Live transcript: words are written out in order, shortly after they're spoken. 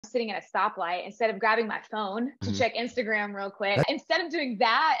sitting at a stoplight, instead of grabbing my phone to check Instagram real quick, instead of doing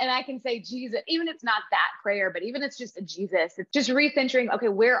that, and I can say, Jesus, even if it's not that prayer, but even if it's just a Jesus, it's just recentering, okay,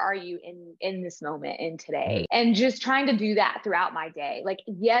 where are you in this moment, in today? And just trying to do that throughout my day. Like,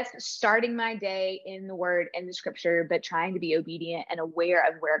 yes, starting my day in the word and the scripture, but trying to be obedient and aware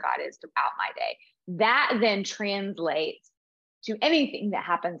of where God is throughout my day. That then translates to anything that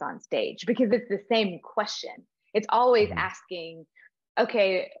happens on stage, because it's the same question. It's always asking,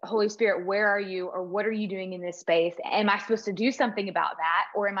 okay, Holy Spirit, where are you, or what are you doing in this space? Am I supposed to do something about that?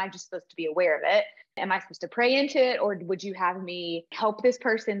 Or am I just supposed to be aware of it? Am I supposed to pray into it? Or would you have me help this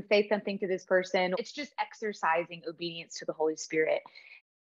person, say something to this person? It's just exercising obedience to the Holy Spirit